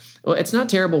terrible. Well, it's not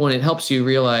terrible when it helps you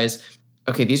realize,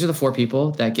 okay, these are the 4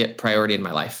 people that get priority in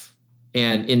my life.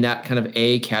 And in that kind of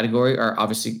A category are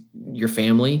obviously your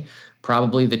family,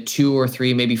 probably the 2 or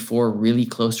 3, maybe 4 really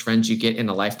close friends you get in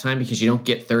a lifetime, because you don't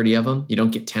get 30 of them. You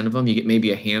don't get 10 of them. You get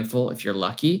maybe a handful if you're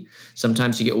lucky.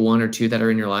 Sometimes you get 1 or 2 that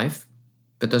are in your life.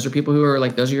 But those are people who are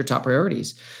like, those are your top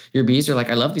priorities. Your Bs are like,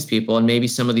 I love these people. And maybe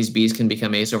some of these Bs can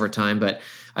become As over time, but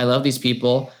I love these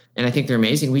people and I think they're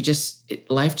amazing.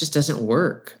 Life just doesn't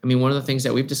work. I mean, one of the things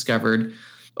that we've discovered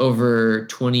over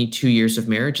 22 years of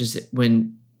marriage is that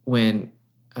when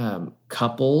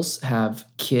couples have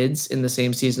kids in the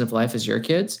same season of life as your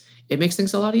kids, it makes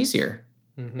things a lot easier.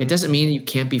 It doesn't mean you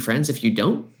can't be friends if you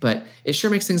don't, but it sure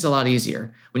makes things a lot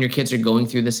easier when your kids are going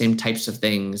through the same types of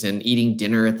things and eating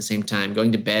dinner at the same time,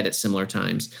 going to bed at similar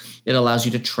times. It allows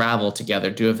you to travel together,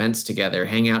 do events together,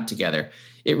 hang out together.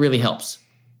 It really helps.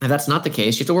 If that's not the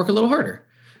case, you have to work a little harder,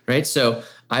 right? So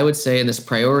I would say in this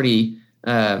priority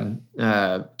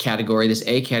category, this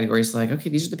A category is like,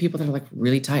 okay, these are the people that are like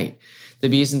really tight. The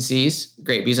B's and C's,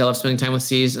 great. B's, I love spending time with.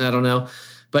 C's, and I don't know.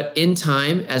 But in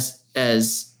time, as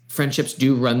friendships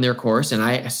do run their course, and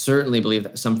I certainly believe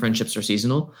that some friendships are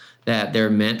seasonal, that they're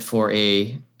meant for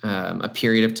a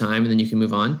period of time, and then you can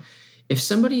move on. If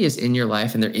somebody is in your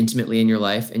life and they're intimately in your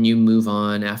life, and you move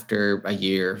on after a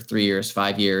year, 3 years,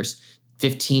 5 years,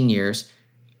 15 years,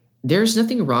 there's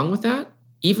nothing wrong with that,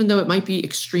 even though it might be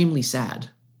extremely sad.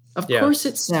 Of course,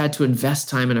 it's sad to invest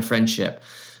time in a friendship,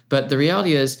 but the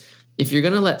reality is, if you're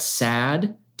going to let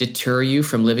sad deter you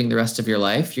from living the rest of your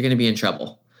life, you're going to be in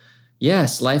trouble.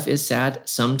 Yes, life is sad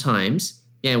sometimes.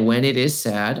 And when it is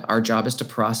sad, our job is to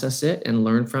process it and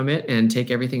learn from it and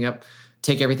take everything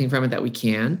from it that we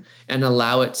can and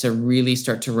allow it to really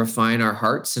start to refine our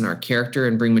hearts and our character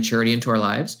and bring maturity into our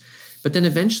lives. But then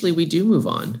eventually we do move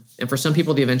on. And for some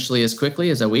people, the eventually is quickly,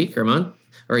 as a week or a month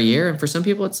or a year. And for some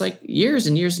people, it's like years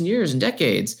and years and years and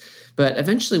decades. But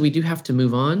eventually we do have to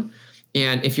move on.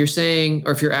 And if you're saying,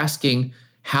 or if you're asking,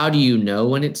 how do you know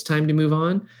when it's time to move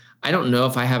on? I don't know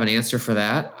if I have an answer for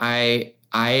that. I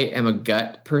am a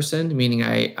gut person, meaning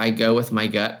I go with my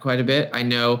gut quite a bit. I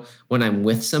know when I'm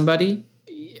with somebody,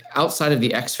 outside of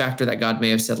the X factor that God may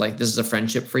have said, like, this is a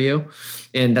friendship for you.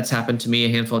 And that's happened to me a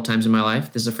handful of times in my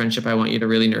life. This is a friendship I want you to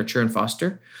really nurture and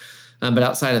foster. But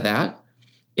outside of that,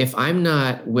 if I'm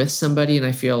not with somebody and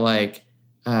I feel like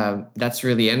that's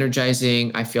really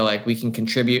energizing, I feel like we can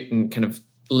contribute and kind of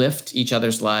lift each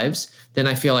other's lives, then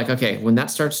I feel like, okay, when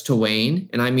that starts to wane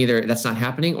and I'm either that's not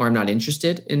happening or I'm not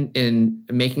interested in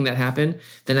making that happen,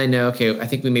 then I know, okay, I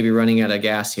think we may be running out of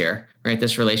gas here, right?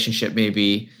 This relationship may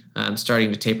be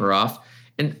starting to taper off.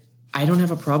 And I don't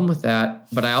have a problem with that,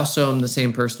 but I also am the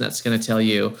same person that's going to tell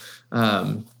you,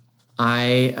 I'm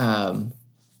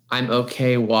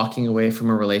okay walking away from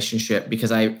a relationship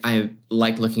because I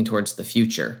like looking towards the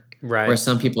future. Right. Where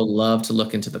some people love to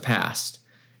look into the past.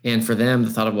 And for them,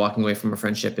 the thought of walking away from a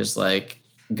friendship is like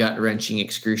gut-wrenching,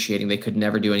 excruciating. They could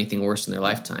never do anything worse in their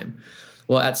lifetime.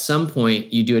 Well, at some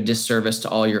point, you do a disservice to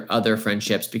all your other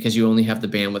friendships because you only have the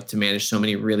bandwidth to manage so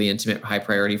many really intimate,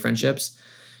 high-priority friendships.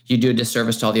 You do a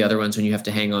disservice to all the other ones when you have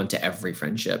to hang on to every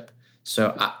friendship.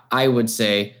 So I would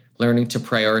say learning to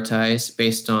prioritize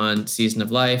based on season of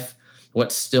life,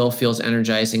 what still feels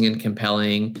energizing and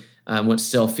compelling, what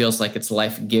still feels like it's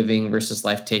life-giving versus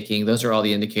life-taking. Those are all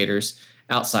the indicators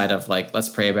outside of like, let's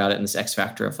pray about it and this X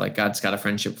factor of like, God's got a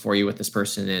friendship for you with this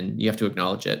person and you have to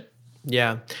acknowledge it.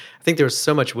 Yeah. I think there was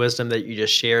so much wisdom that you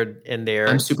just shared in there.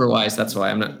 I'm super wise. That's why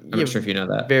I'm not sure if you know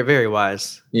that. Very, very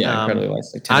wise. Yeah, incredibly wise.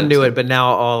 Like I knew it, but now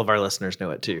all of our listeners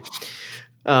know it too.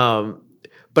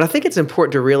 But I think it's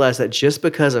important to realize that just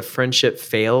because a friendship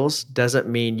fails doesn't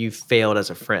mean you failed as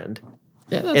a friend.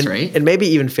 Yeah, that's right. And maybe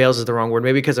even fails is the wrong word.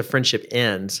 Maybe because a friendship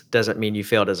ends doesn't mean you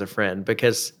failed as a friend.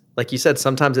 Because like you said,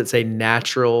 sometimes it's a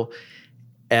natural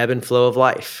ebb and flow of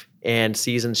life. And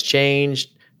seasons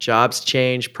change, jobs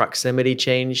change, proximity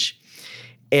change.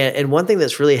 And one thing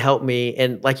that's really helped me,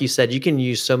 and like you said, you can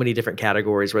use so many different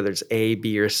categories, whether it's A,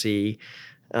 B, or C.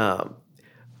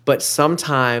 But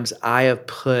sometimes I have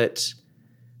put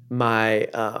my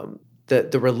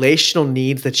the relational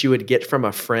needs that you would get from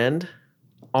a friend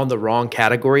on the wrong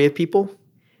category of people,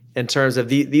 in terms of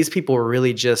these people were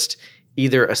really just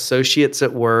either associates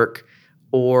at work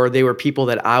or they were people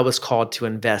that I was called to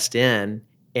invest in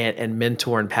and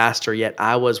mentor and pastor, yet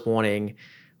I was wanting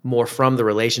more from the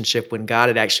relationship when God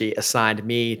had actually assigned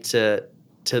me to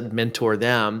mentor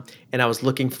them. And I was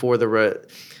looking for the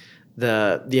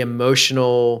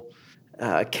emotional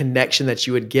connection that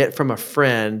you would get from a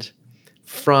friend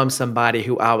from somebody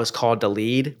who I was called to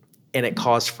lead, and it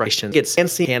caused frustration. It's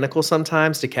mechanical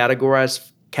sometimes to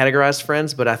categorize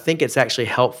friends, but I think it's actually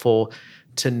helpful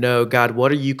to know, God, what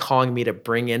are you calling me to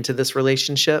bring into this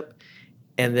relationship?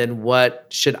 And then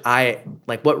what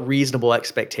reasonable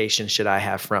expectation should I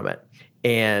have from it?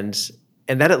 And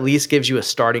that at least gives you a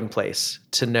starting place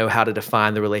to know how to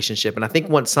define the relationship. And I think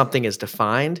once something is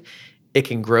defined, it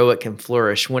can grow, it can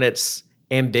flourish. When it's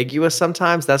ambiguous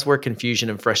sometimes, that's where confusion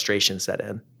and frustration set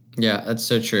in. Yeah, that's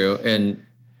so true. And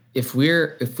if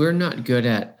we're not good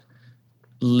at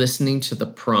listening to the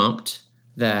prompt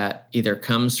that either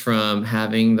comes from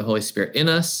having the Holy Spirit in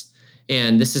us,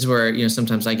 and this is where,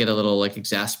 sometimes I get a little like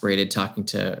exasperated talking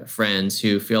to friends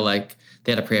who feel like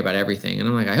they had to pray about everything. And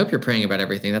I'm like, I hope you're praying about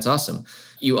everything. That's awesome.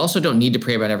 You also don't need to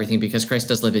pray about everything because Christ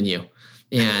does live in you.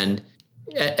 And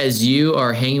as you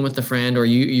are hanging with a friend or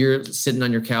you're sitting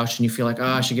on your couch and you feel like,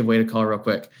 I should give Wade a call real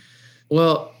quick.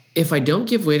 Well, if I don't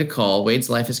give Wade a call, Wade's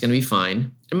life is going to be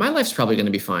fine. And my life's probably going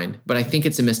to be fine. But I think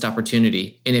it's a missed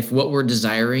opportunity. And if what we're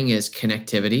desiring is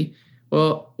connectivity,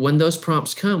 well, when those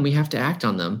prompts come, we have to act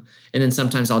on them. And then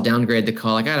sometimes I'll downgrade the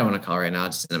call. Like, I don't want to call right now. I'll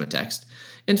just send them a text.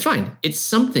 And fine, it's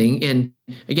something. And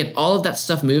again, all of that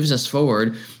stuff moves us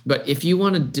forward. But if you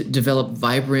want to develop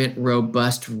vibrant,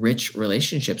 robust, rich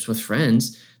relationships with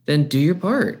friends, then do your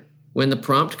part. When the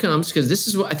prompt comes, because this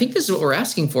is what we're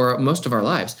asking for most of our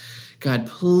lives. God,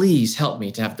 please help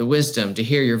me to have the wisdom to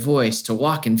hear your voice, to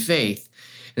walk in faith.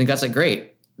 And God's like, great.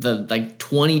 The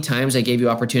 20 times I gave you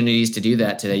opportunities to do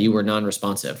that today, you were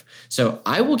non-responsive. So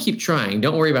I will keep trying.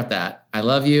 Don't worry about that. I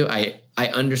love you. I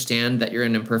understand that you're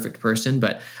an imperfect person,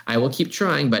 but I will keep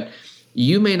trying. But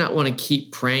you may not want to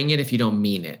keep praying it if you don't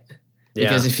mean it. Yeah.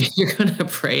 Because if you're going to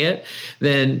pray it,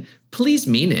 then please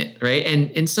mean it, right?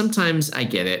 And sometimes I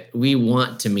get it. We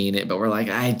want to mean it, but we're like,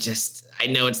 I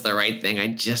know it's the right thing. I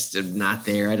just am not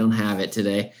there. I don't have it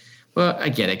today. Well, I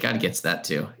get it. God gets that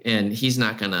too. And he's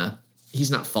not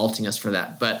faulting us for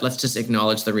that. But let's just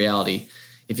acknowledge the reality.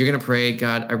 If you're going to pray,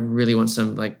 God, I really want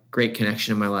some like great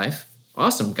connection in my life.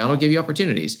 Awesome. God will give you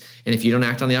opportunities. And if you don't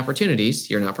act on the opportunities,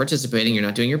 you're not participating, you're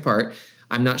not doing your part.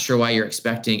 I'm not sure why you're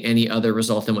expecting any other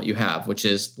result than what you have, which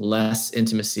is less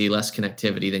intimacy, less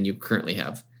connectivity than you currently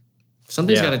have.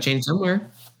 Something's got to change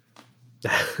somewhere.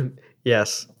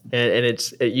 Yes. And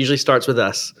it usually starts with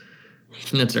us.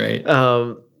 That's right.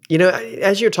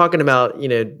 As you're talking about,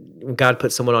 God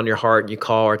put someone on your heart, you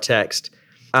call or text.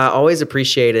 I always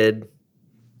appreciated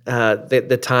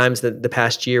the times the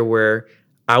past year where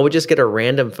I would just get a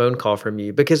random phone call from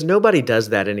you, because nobody does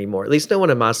that anymore. At least no one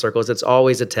in my circles. It's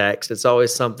always a text. It's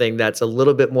always something that's a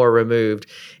little bit more removed.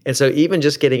 And so even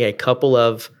just getting a couple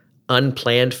of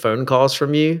unplanned phone calls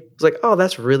from you, it's like, oh,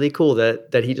 that's really cool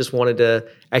that he just wanted to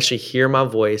actually hear my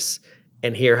voice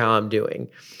and hear how I'm doing.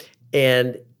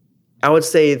 And I would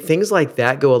say things like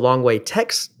that go a long way.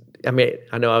 Text, I mean,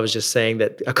 I know I was just saying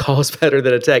that a call is better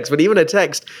than a text, but even a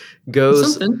text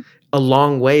goes a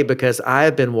long way, because I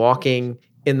have been walking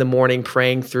in the morning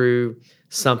praying through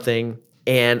something,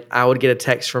 and I would get a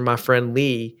text from my friend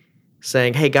Lee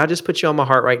saying, hey, God just put you on my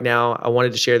heart right now. I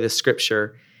wanted to share this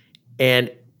scripture.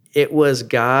 And it was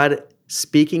God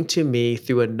speaking to me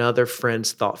through another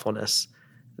friend's thoughtfulness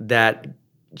that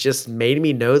just made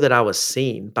me know that I was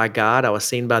seen by God. I was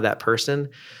seen by that person.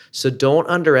 So don't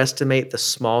underestimate the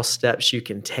small steps you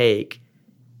can take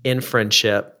in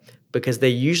friendship, because they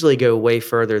usually go way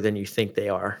further than you think they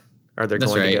are, or they're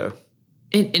going to go.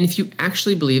 And if you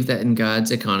actually believe that in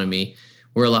God's economy,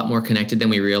 we're a lot more connected than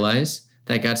we realize,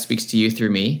 that God speaks to you through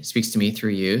me, speaks to me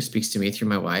through you, speaks to me through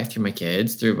my wife, through my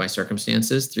kids, through my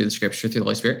circumstances, through the scripture, through the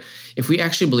Holy Spirit. If we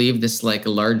actually believe this like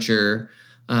larger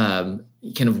kind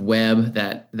of web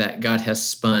that God has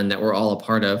spun, that we're all a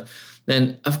part of,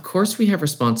 then of course we have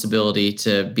responsibility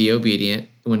to be obedient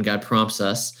when God prompts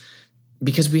us,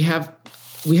 because we have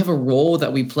a role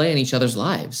that we play in each other's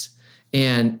lives.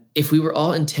 And if we were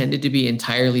all intended to be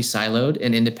entirely siloed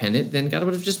and independent, then God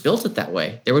would have just built it that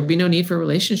way. There would be no need for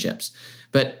relationships.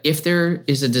 But if there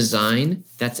is a design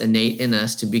that's innate in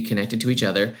us to be connected to each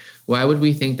other, why would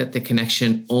we think that the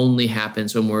connection only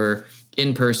happens when we're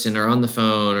in person or on the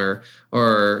phone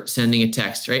or sending a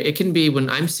text, right? It can be when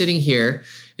I'm sitting here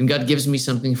and God gives me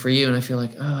something for you and I feel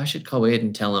like, oh, I should call Wade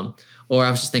and tell him, or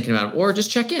I was just thinking about him, or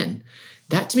just check in.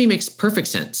 That to me makes perfect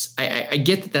sense. I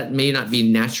get that may not be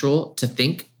natural to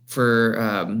think for,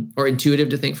 or intuitive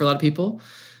to think for a lot of people,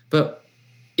 but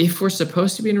if we're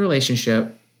supposed to be in a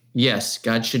relationship, yes,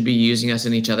 God should be using us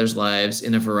in each other's lives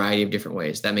in a variety of different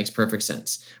ways. That makes perfect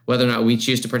sense. Whether or not we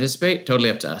choose to participate, totally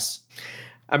up to us.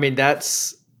 I mean,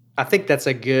 I think that's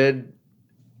a good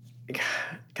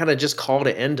kind of just call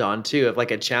to end on too, of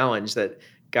like a challenge that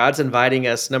God's inviting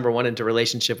us, number one, into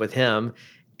relationship with him.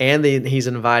 And he's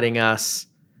inviting us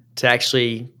to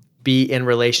actually be in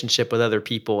relationship with other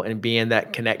people and be in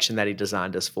that connection that he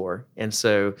designed us for. And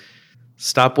so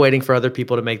stop waiting for other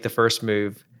people to make the first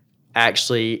move.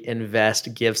 Actually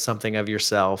invest, give something of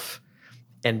yourself,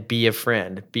 and be a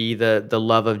friend. Be the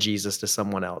love of Jesus to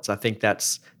someone else. I think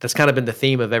that's kind of been the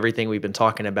theme of everything we've been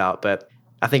talking about. But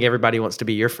I think everybody wants to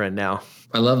be your friend now.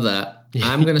 I love that.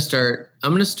 I'm gonna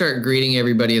start greeting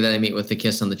everybody that I meet with a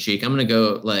kiss on the cheek. I'm gonna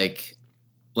go like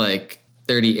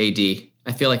 30 AD.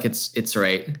 I feel like it's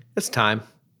right. It's time.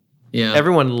 Yeah.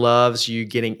 Everyone loves you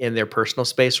getting in their personal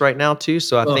space right now too.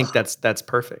 So I think that's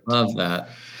perfect. Love that.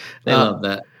 They love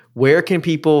that. Where can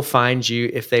people find you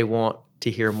if they want to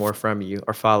hear more from you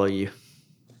or follow you?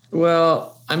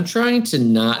 Well, I'm trying to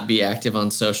not be active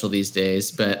on social these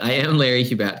days, but I am Larry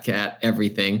Hubatka at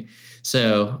everything.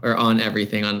 Or on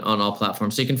everything, on all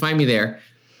platforms. So you can find me there.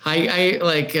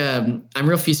 I'm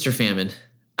real feast or famine.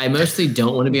 I mostly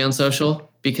don't want to be on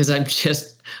social because I'm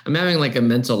having like a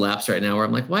mental lapse right now where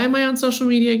I'm like, why am I on social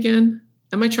media again?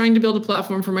 Am I trying to build a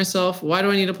platform for myself? Why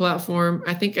do I need a platform?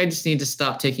 I think I just need to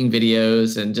stop taking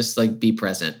videos and just like be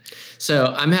present.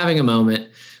 So I'm having a moment,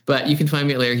 but you can find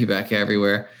me at Larry Hubatka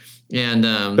everywhere. And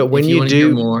but when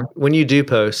you do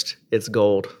post, it's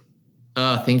gold.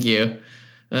 Oh, thank you.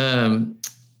 And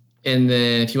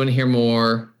then if you want to hear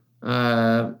more,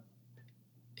 I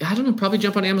don't know, probably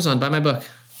jump on Amazon, buy my book.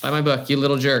 Buy my book, You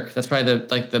Little Jerk. That's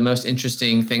probably the most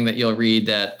interesting thing that you'll read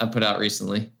that I put out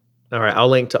recently. All right. I'll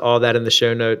link to all that in the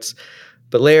show notes.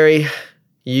 But Larry,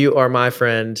 you are my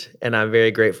friend, and I'm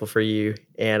very grateful for you.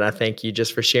 And I thank you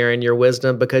just for sharing your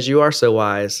wisdom, because you are so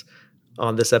wise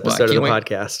on this episode of the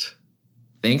podcast.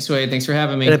 Thanks, Wade. Thanks for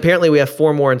having me. And apparently we have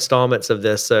 4 more installments of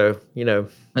this. So,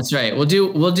 That's right. We'll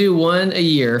do one a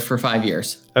year for 5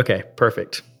 years. Okay,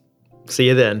 perfect. See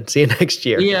you then. See you next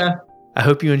year. Yeah. I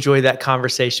hope you enjoyed that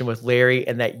conversation with Larry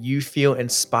and that you feel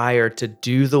inspired to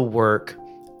do the work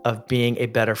of being a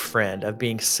better friend, of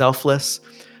being selfless,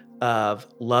 of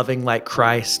loving like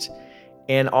Christ,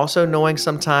 and also knowing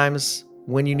sometimes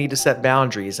when you need to set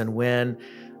boundaries and when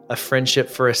a friendship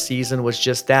for a season was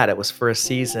just that. It was for a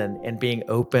season, and being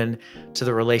open to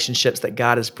the relationships that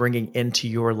God is bringing into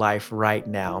your life right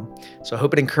now. So I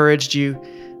hope it encouraged you.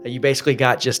 You basically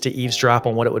got just to eavesdrop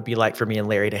on what it would be like for me and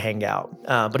Larry to hang out.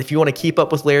 But if you want to keep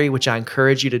up with Larry, which I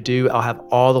encourage you to do, I'll have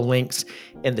all the links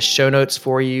in the show notes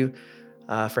for you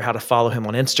for how to follow him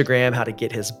on Instagram, how to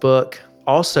get his book.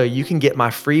 Also, you can get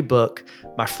my free book,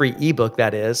 my free ebook,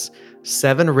 that is,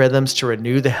 7 Rhythms to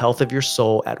Renew the Health of Your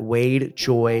Soul at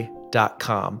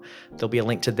wadejoy.com. There'll be a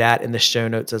link to that in the show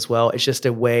notes as well. It's just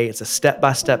it's a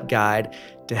step-by-step guide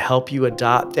to help you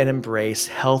adopt and embrace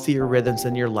healthier rhythms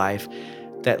in your life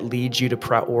that lead you to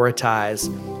prioritize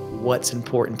what's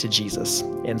important to Jesus.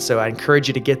 And so I encourage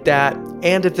you to get that.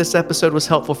 And if this episode was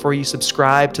helpful for you,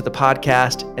 subscribe to the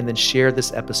podcast and then share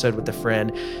this episode with a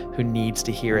friend who needs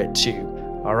to hear it too.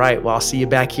 All right, well, I'll see you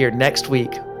back here next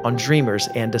week on Dreamers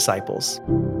and Disciples.